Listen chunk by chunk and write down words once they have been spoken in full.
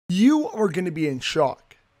You are going to be in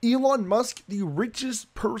shock. Elon Musk, the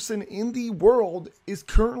richest person in the world, is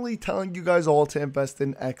currently telling you guys all to invest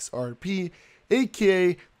in XRP,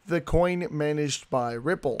 aka the coin managed by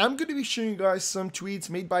Ripple. I'm going to be showing you guys some tweets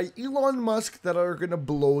made by Elon Musk that are going to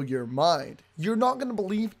blow your mind. You're not going to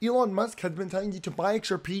believe Elon Musk has been telling you to buy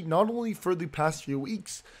XRP not only for the past few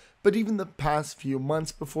weeks, but even the past few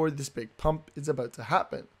months before this big pump is about to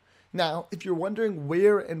happen. Now, if you're wondering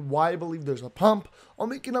where and why I believe there's a pump, I'll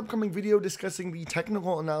make an upcoming video discussing the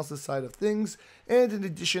technical analysis side of things, and in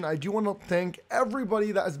addition, I do want to thank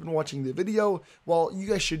everybody that has been watching the video. Well, you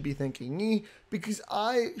guys should be thanking me, because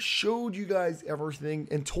I showed you guys everything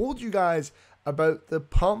and told you guys about the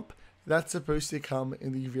pump that's supposed to come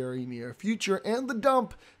in the very near future, and the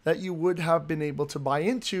dump that you would have been able to buy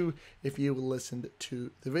into if you listened to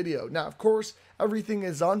the video. Now, of course, everything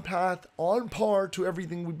is on par to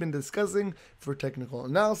everything we've been discussing for technical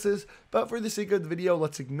analysis, but for the sake of the video,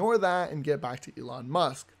 let's ignore that and get back to Elon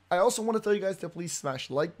Musk. I also want to tell you guys to please smash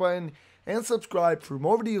the like button and subscribe for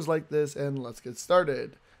more videos like this, and let's get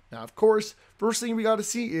started. Now, of course, first thing we got to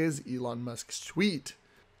see is Elon Musk's tweet.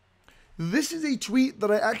 This is a tweet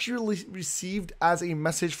that I actually received as a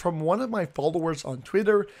message from one of my followers on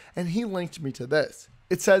Twitter, and he linked me to this.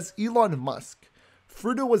 It says, Elon Musk.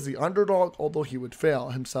 Frodo was the underdog, although he would fail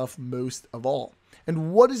himself most of all.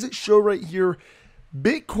 And what does it show right here?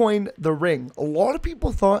 Bitcoin, the ring. A lot of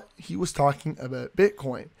people thought he was talking about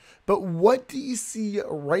Bitcoin. But what do you see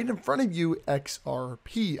right in front of you?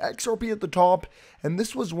 XRP. XRP at the top. And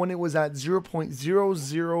this was when it was at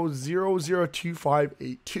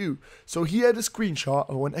 0.00002582. So he had a screenshot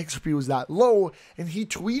of when XRP was that low. And he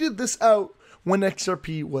tweeted this out when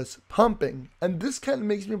XRP was pumping. And this kind of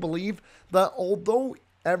makes me believe that although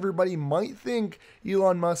everybody might think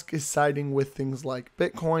Elon Musk is siding with things like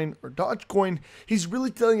Bitcoin or Dogecoin, he's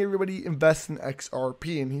really telling everybody invest in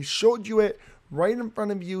XRP, and he showed you it right in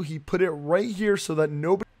front of you. He put it right here so that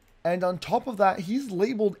nobody, and on top of that, he's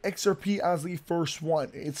labeled XRP as the first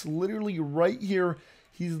one. It's literally right here.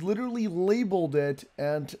 He's literally labeled it,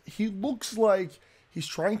 and he looks like he's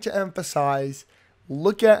trying to emphasize,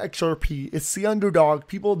 look at XRP. It's the underdog.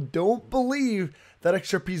 People don't believe that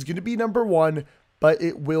XRP is going to be number one, but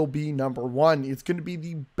it will be number one. It's going to be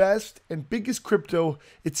the best and biggest crypto.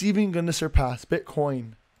 It's even going to surpass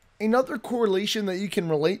Bitcoin. Another correlation that you can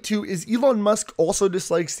relate to is Elon Musk also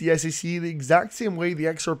dislikes the SEC the exact same way the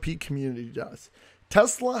XRP community does.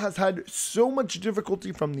 Tesla has had so much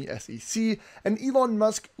difficulty from the SEC, and Elon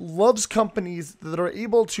Musk loves companies that are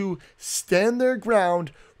able to stand their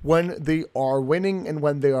ground when they are winning and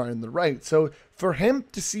when they are in the right. So for him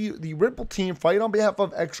to see the Ripple team fight on behalf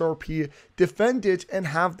of XRP, defend it, and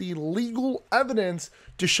have the legal evidence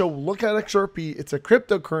to show, look at XRP, it's a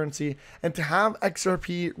cryptocurrency, and to have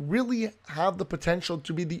XRP really have the potential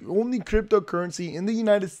to be the only cryptocurrency in the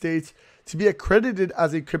United States to be accredited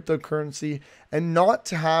as a cryptocurrency, and not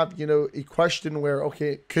to have, a question where,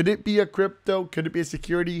 okay, could it be a crypto? Could it be a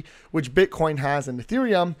security, which Bitcoin has and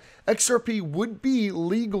Ethereum? XRP would be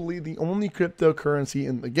legally the only cryptocurrency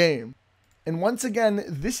in the game. And once again,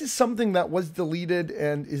 this is something that was deleted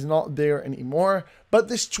and is not there anymore. But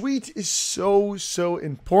this tweet is so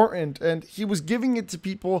important, and he was giving it to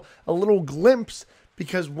people a little glimpse,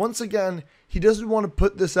 because once again, he doesn't want to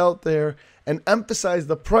put this out there and emphasize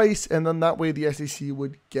the price, and then that way the SEC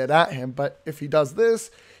would get at him. But if he does this,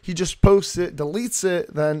 he just posts it, deletes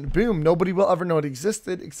it, then boom, nobody will ever know it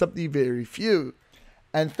existed except the very few.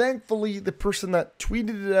 And thankfully, the person that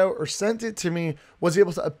tweeted it out or sent it to me was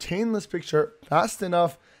able to obtain this picture fast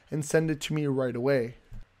enough and send it to me right away.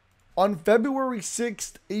 On February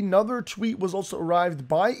 6th, another tweet was also arrived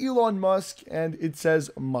by Elon Musk, and it says,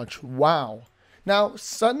 much wow. Now,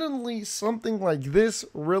 suddenly something like this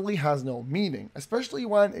really has no meaning, especially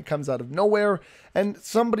when it comes out of nowhere, and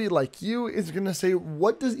somebody like you is going to say,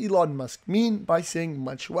 what does Elon Musk mean by saying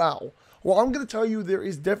much wow? Well, I'm going to tell you there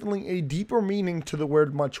is definitely a deeper meaning to the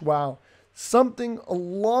word much wow. Something a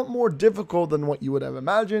lot more difficult than what you would have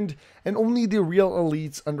imagined, and only the real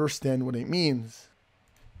elites understand what it means.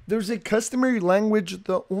 There's a customary language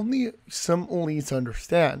that only some elites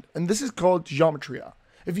understand, and this is called geometria.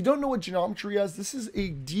 If you don't know what geometry is, this is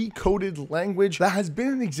a decoded language that has been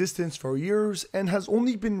in existence for years and has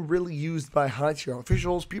only been really used by high-tier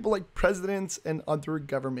officials, people like presidents and other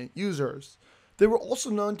government users. They were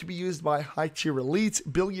also known to be used by high-tier elites,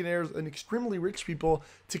 billionaires, and extremely rich people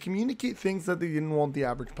to communicate things that they didn't want the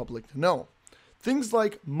average public to know. Things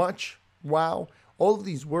like much, wow, all of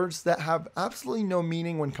these words that have absolutely no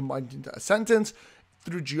meaning when combined into a sentence,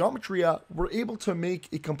 through geometria, were able to make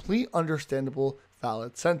a complete understandable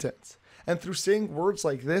valid sentence. And through saying words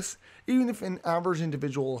like this, even if an average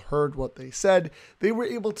individual heard what they said, they were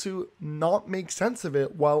able to not make sense of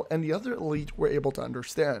it, while any other elite were able to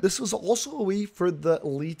understand. This was also a way for the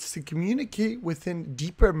elites to communicate within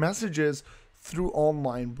deeper messages through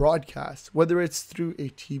online broadcasts, whether it's through a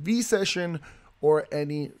TV session or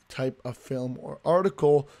any type of film or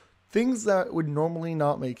article. Things that would normally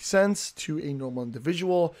not make sense to a normal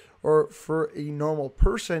individual or for a normal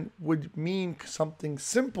person would mean something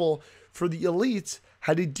simple for the elites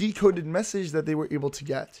had a decoded message that they were able to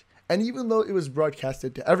get. And even though it was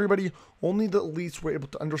broadcasted to everybody, only the elites were able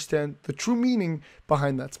to understand the true meaning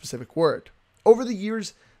behind that specific word. Over the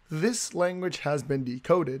years, this language has been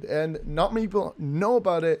decoded and not many people know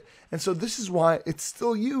about it. And so this is why it's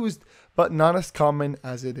still used, but not as common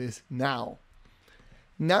as it is now.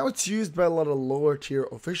 Now it's used by a lot of lower tier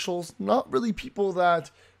officials, not really people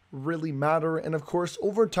that really matter. And of course,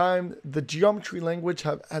 over time, the geometry language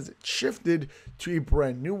has shifted to a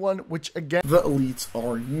brand new one, which again, the elites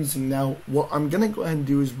are using. Now, what I'm going to go ahead and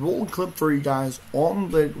do is roll a clip for you guys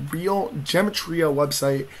on the real Gematria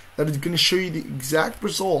website that is going to show you the exact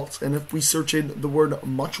results. And if we search in the word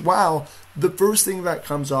much wow, the first thing that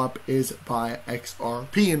comes up is by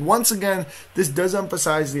XRP. And once again, this does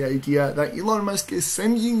emphasize the idea that Elon Musk is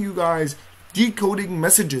sending you guys decoding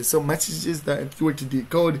messages, so messages that if you were to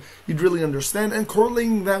decode, you'd really understand, and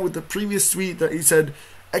correlating that with the previous tweet that he said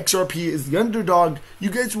XRP is the underdog, you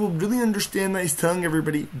guys will really understand that he's telling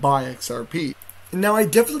everybody buy XRP. Now, I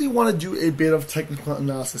definitely want to do a bit of technical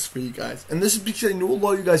analysis for you guys, and this is because I know a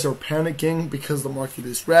lot of you guys are panicking because the market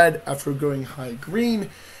is red after going high green,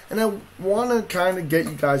 and I want to kind of get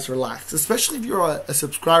you guys relaxed, especially if you're a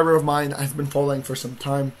subscriber of mine I've been following for some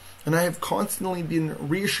time. And I have constantly been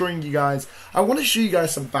reassuring you guys. I want to show you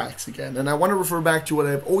guys some facts again. And I want to refer back to what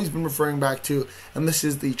I've always been referring back to. And this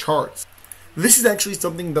is the charts. This is actually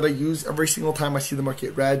something that I use every single time I see the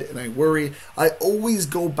market red and I worry. I always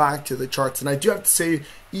go back to the charts. And I do have to say,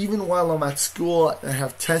 even while I'm at school and I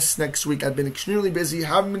have tests next week, I've been extremely busy,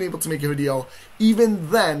 haven't been able to make a video.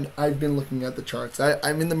 Even then, I've been looking at the charts.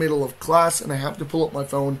 I'm in the middle of class and I have to pull up my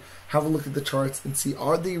phone, have a look at the charts and see,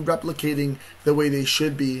 are they replicating the way they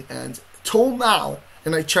should be? And till now,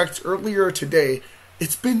 and I checked earlier today,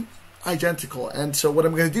 it's been identical. And so what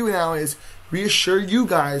I'm going to do now is reassure you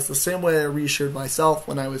guys the same way I reassured myself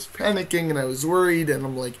when I was panicking and I was worried and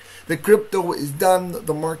I'm like, the crypto is done,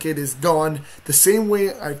 the market is gone. The same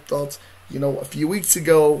way I felt, a few weeks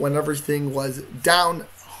ago when everything was down,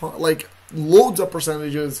 like loads of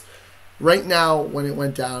percentages. Right now, when it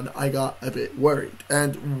went down, I got a bit worried.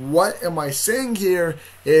 And what am I saying here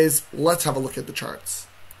is, let's have a look at the charts.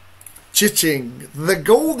 Cha-ching! The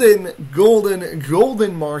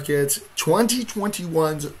golden market,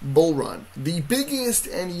 2021's bull run. The biggest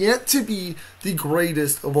and yet to be the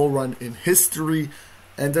greatest bull run in history.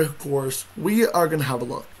 And of course, we are going to have a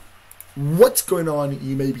look. What's going on,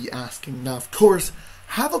 you may be asking. Now, of course,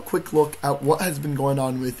 have a quick look at what has been going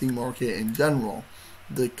on with the market in general.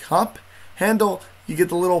 The cup handle, you get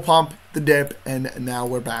the little pump, the dip, and now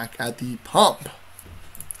we're back at the pump.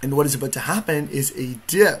 And what is about to happen is a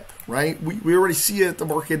dip, right? We already see it. The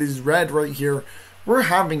market is red right here. We're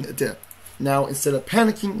having a dip. Now, instead of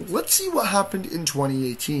panicking, let's see what happened in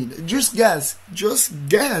 2018. Just guess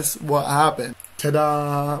what happened.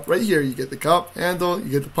 Ta-da! Right here, you get the cup handle, you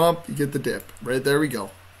get the pump, you get the dip. Right there we go.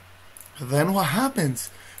 Then what happens?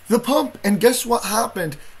 The pump. And guess what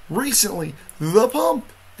happened recently? The pump.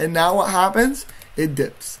 And now what happens? It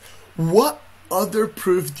dips. What other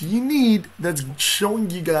proof do you need that's showing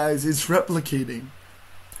you guys it's replicating?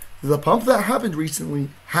 The pump that happened recently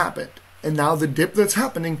happened. And now the dip that's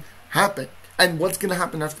happening happened. And what's going to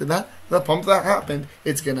happen after that? The pump that happened,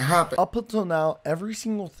 it's going to happen. Up until now, every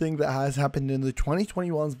single thing that has happened in the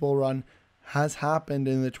 2021's bull run has happened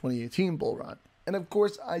in the 2018 bull run. And of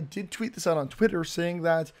course, I did tweet this out on Twitter saying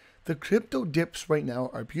that the crypto dips right now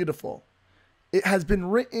are beautiful. It has been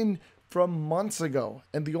written from months ago,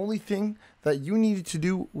 and the only thing that you needed to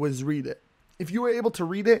do was read it. If you were able to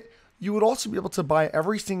read it, you would also be able to buy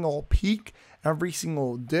every single peak, every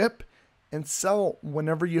single dip, and sell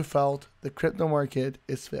whenever you felt the crypto market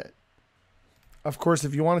is fit. Of course,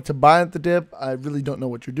 if you wanted to buy at the dip, I really don't know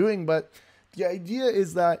what you're doing, but the idea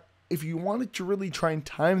is that if you wanted to really try and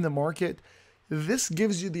time the market, this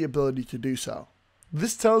gives you the ability to do so.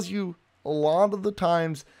 This tells you a lot of the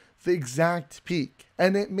times the exact peak,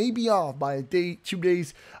 and it may be off by a day, 2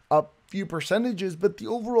 days, a few percentages, but the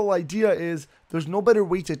overall idea is there's no better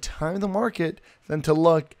way to time the market than to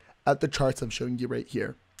look at the charts I'm showing you right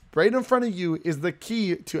here. Right in front of you is the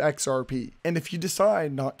key to XRP, and if you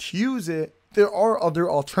decide not to use it, there are other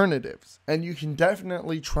alternatives, and you can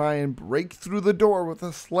definitely try and break through the door with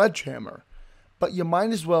a sledgehammer, but you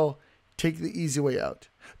might as well take the easy way out.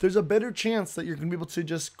 There's a better chance that you're going to be able to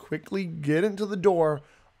just quickly get into the door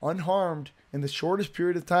unharmed in the shortest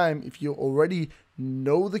period of time if you already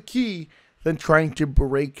know the key than trying to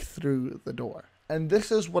break through the door. And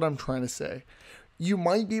this is what I'm trying to say. You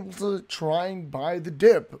might be able to try and buy the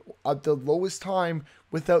dip at the lowest time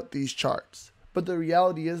without these charts. But the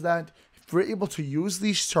reality is that if we're able to use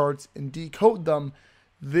these charts and decode them,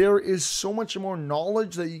 there is so much more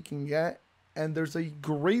knowledge that you can get, and there's a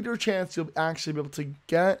greater chance you'll actually be able to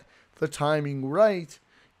get the timing right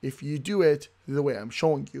if you do it the way I'm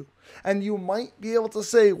showing you. And you might be able to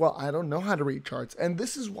say, well, I don't know how to read charts. And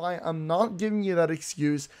this is why I'm not giving you that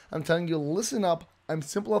excuse. I'm telling you, listen up. I'm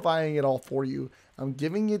simplifying it all for you. I'm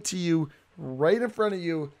giving it to you right in front of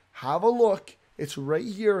you. Have a look. It's right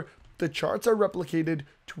here. The charts are replicated.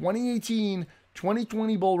 2018,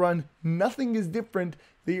 2020 bull run. Nothing is different.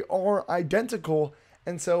 They are identical.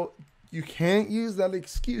 And so you can't use that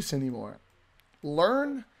excuse anymore.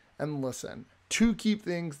 Learn and listen. Two key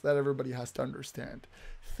things that everybody has to understand.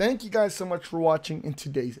 Thank you guys so much for watching in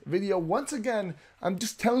today's video. Once again, I'm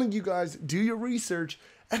just telling you guys, do your research.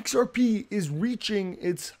 XRP is reaching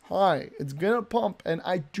its high. It's gonna pump, and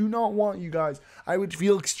I do not want you guys. I would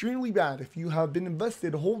feel extremely bad if you have been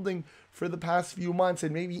invested holding for the past few months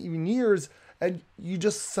and maybe even years, and you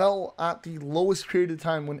just sell at the lowest period of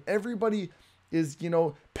time when everybody is,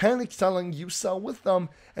 panic selling. You sell with them,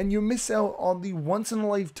 and you miss out on the once in a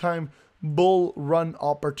lifetime bull run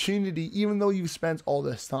opportunity, even though you've spent all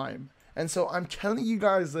this time. And so I'm telling you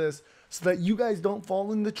guys this so that you guys don't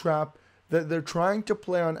fall in the trap that they're trying to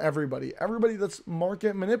play on everybody. Everybody that's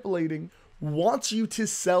market manipulating wants you to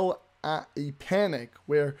sell at a panic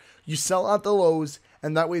where you sell at the lows,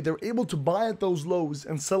 and that way they're able to buy at those lows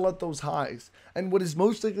and sell at those highs. And what is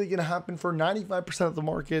most likely going to happen for 95% of the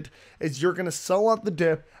market is you're going to sell at the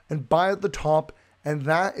dip and buy at the top. And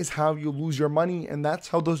that is how you lose your money, and that's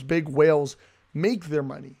how those big whales make their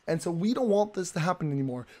money. And so we don't want this to happen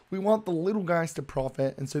anymore. We want the little guys to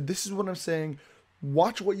profit. And so this is what I'm saying.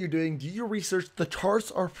 Watch what you're doing. Do your research. The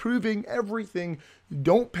charts are proving everything.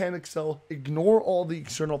 Don't panic sell. Ignore all the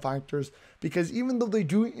external factors, because even though they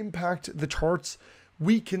do impact the charts,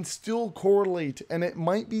 we can still correlate, and it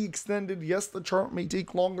might be extended. Yes, the chart may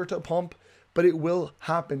take longer to pump, but it will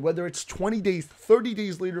happen. Whether it's 20 days, 30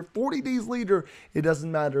 days later, 40 days later, it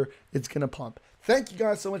doesn't matter. It's going to pump. Thank you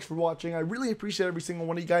guys so much for watching. I really appreciate every single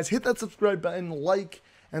one of you guys. Hit that subscribe button, like,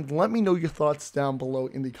 and let me know your thoughts down below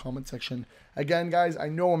in the comment section. Again, guys, I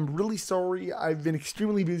know I'm really sorry. I've been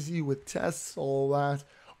extremely busy with tests, all that.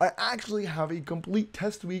 I actually have a complete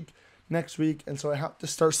test week next week, and so I have to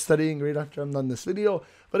start studying right after I'm done this video.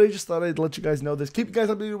 But I just thought I'd let you guys know this. Keep you guys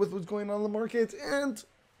updated with what's going on in the market, and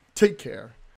take care.